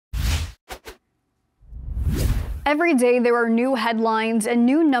Every day there are new headlines and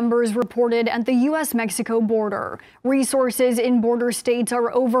new numbers reported at the U.S. Mexico border. Resources in border states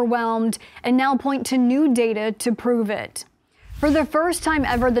are overwhelmed and now point to new data to prove it. For the first time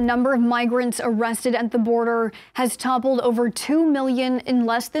ever, the number of migrants arrested at the border has toppled over 2 million in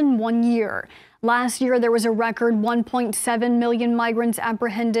less than 1 year. Last year, there was a record 1.7 million migrants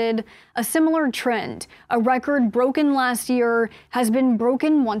apprehended. A similar trend, a record broken last year, has been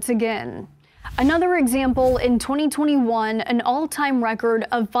broken once again. Another example, in 2021, an all-time record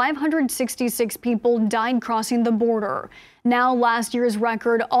of 566 people died crossing the border. Now, last year's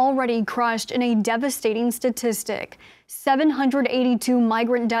record already crushed in a devastating statistic: 782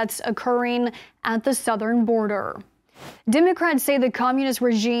 migrant deaths occurring at the southern border. Democrats say the communist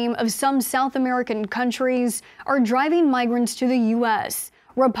regime of some South American countries are driving migrants to the U.S.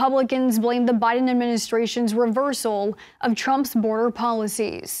 Republicans blame the Biden administration's reversal of Trump's border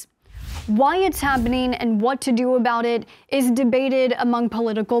policies. Why it's happening and what to do about it is debated among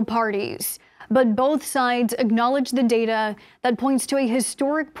political parties. But both sides acknowledge the data that points to a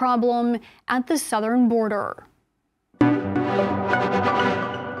historic problem at the southern border.